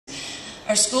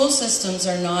Our school systems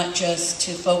are not just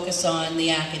to focus on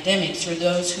the academics or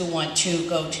those who want to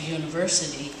go to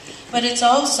university, but it's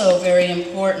also very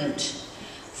important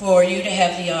for you to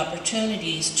have the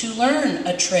opportunities to learn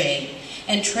a trade.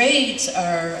 And trades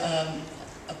are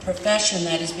a profession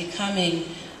that is becoming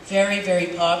very, very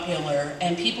popular,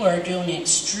 and people are doing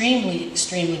extremely,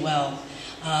 extremely well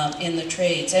in the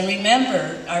trades. And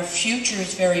remember, our future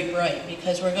is very bright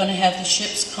because we're going to have the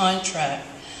ship's contract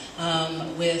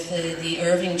with the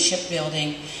Irving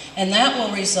Shipbuilding, and that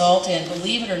will result in,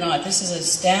 believe it or not, this is an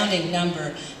astounding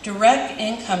number, direct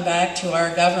income back to our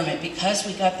government because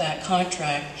we got that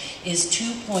contract is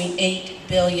 $2.8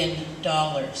 billion.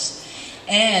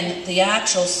 And the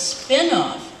actual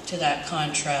spin-off to that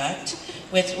contract,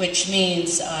 which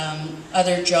means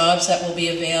other jobs that will be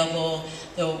available,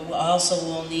 though also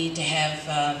will need to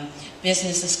have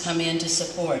businesses come in to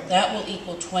support. That will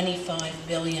equal $25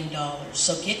 billion.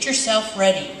 So get yourself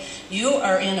ready. You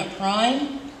are in a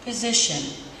prime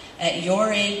position at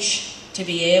your age to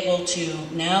be able to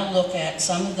now look at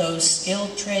some of those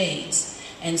skilled trades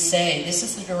and say, this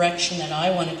is the direction that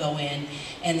I want to go in,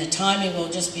 and the timing will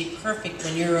just be perfect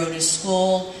when you're out of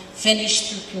school,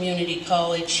 finished through community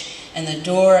college, and the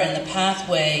door and the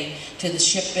pathway to the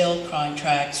shipbuild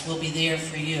contracts will be there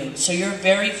for you. So you're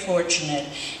very fortunate,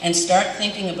 and start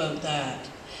thinking about that.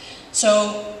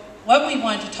 So what we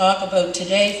want to talk about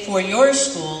today for your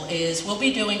school is we'll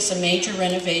be doing some major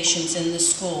renovations in the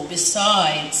school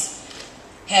besides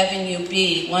having you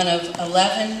be one of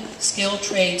 11 skilled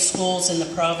trade schools in the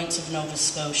province of Nova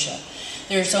Scotia.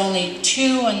 There's only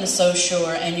 2 on the South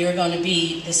Shore, and you're going to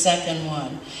be the second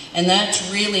one. And that's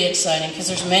really exciting because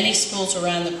there's many schools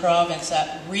around the province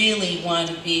that really want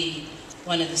to be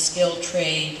one of the skilled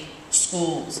trade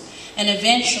schools. And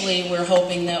eventually we're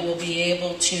hoping that we'll be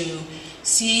able to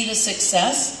see the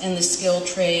success in the skilled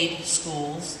trade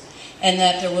schools and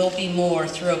that there will be more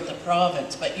throughout the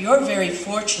province. But you're very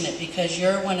fortunate because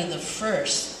you're one of the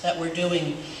first that we're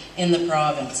doing in the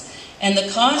province. And the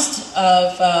cost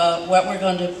of what we're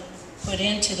going to put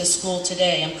into the school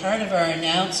today, and part of our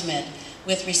announcement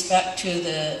with respect to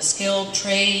the Skilled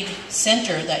Trade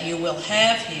Center that you will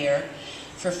have here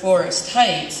for Forest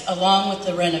Heights, along with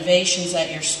the renovations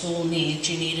that your school needs,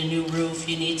 you need a new roof,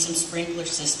 you need some sprinkler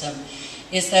system,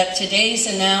 is that today's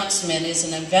announcement is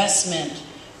an investment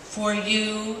for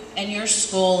you and your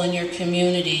school and your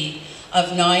community of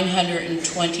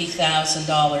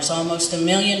 $920,000, almost $1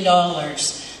 million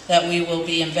that we will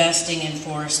be investing in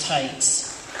Forest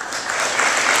Heights.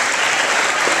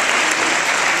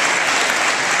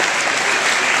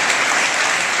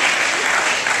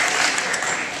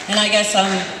 And I guess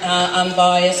I'm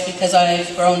biased because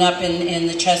I've grown up in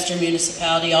the Chester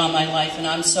municipality all my life, and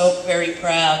I'm so very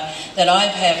proud that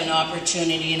I've had an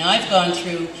opportunity, and I've gone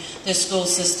through the school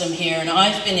system here, and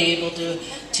I've been able to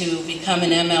become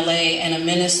an MLA and a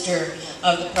minister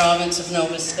of the province of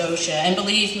Nova Scotia. And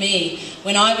believe me,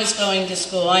 when I was going to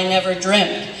school, I never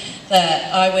dreamt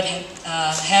that I would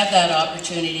have that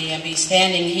opportunity and be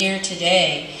standing here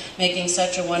today making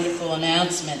such a wonderful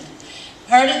announcement.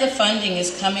 Part of the funding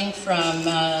is coming from,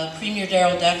 Premier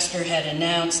Darrell Dexter had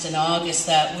announced in August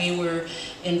that we were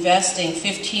investing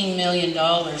 $15 million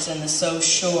in the South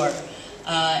Shore.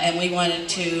 And we wanted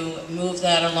to move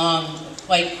that along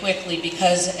quite quickly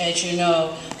because, as you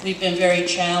know, we've been very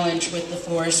challenged with the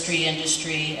forestry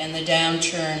industry and the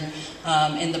downturn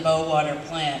in the Bowater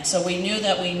plant. So we knew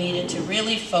that we needed to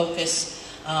really focus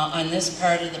on this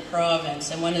part of the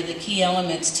province. And one of the key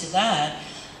elements to that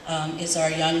is our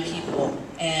young people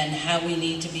and how we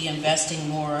need to be investing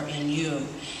more in you.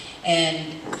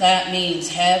 And that means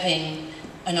having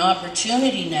an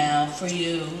opportunity now for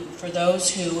you, for those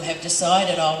who have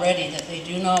decided already that they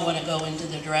do not want to go into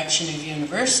the direction of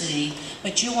university,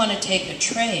 but you want to take a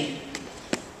trade.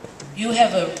 You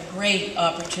have a great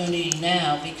opportunity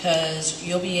now because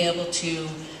you'll be able to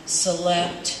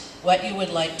select what you would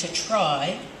like to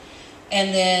try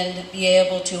and then be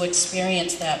able to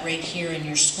experience that right here in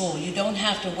your school. You don't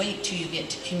have to wait till you get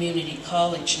to community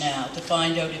college now to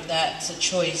find out if that's a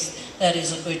choice that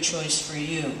is a good choice for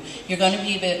you. You're going to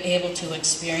be able to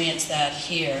experience that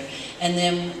here. And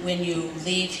then when you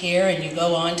leave here and you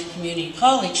go on to community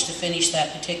college to finish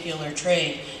that particular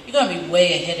trade, you're going to be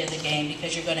way ahead of the game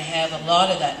because you're going to have a lot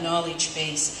of that knowledge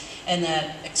base and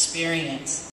that experience.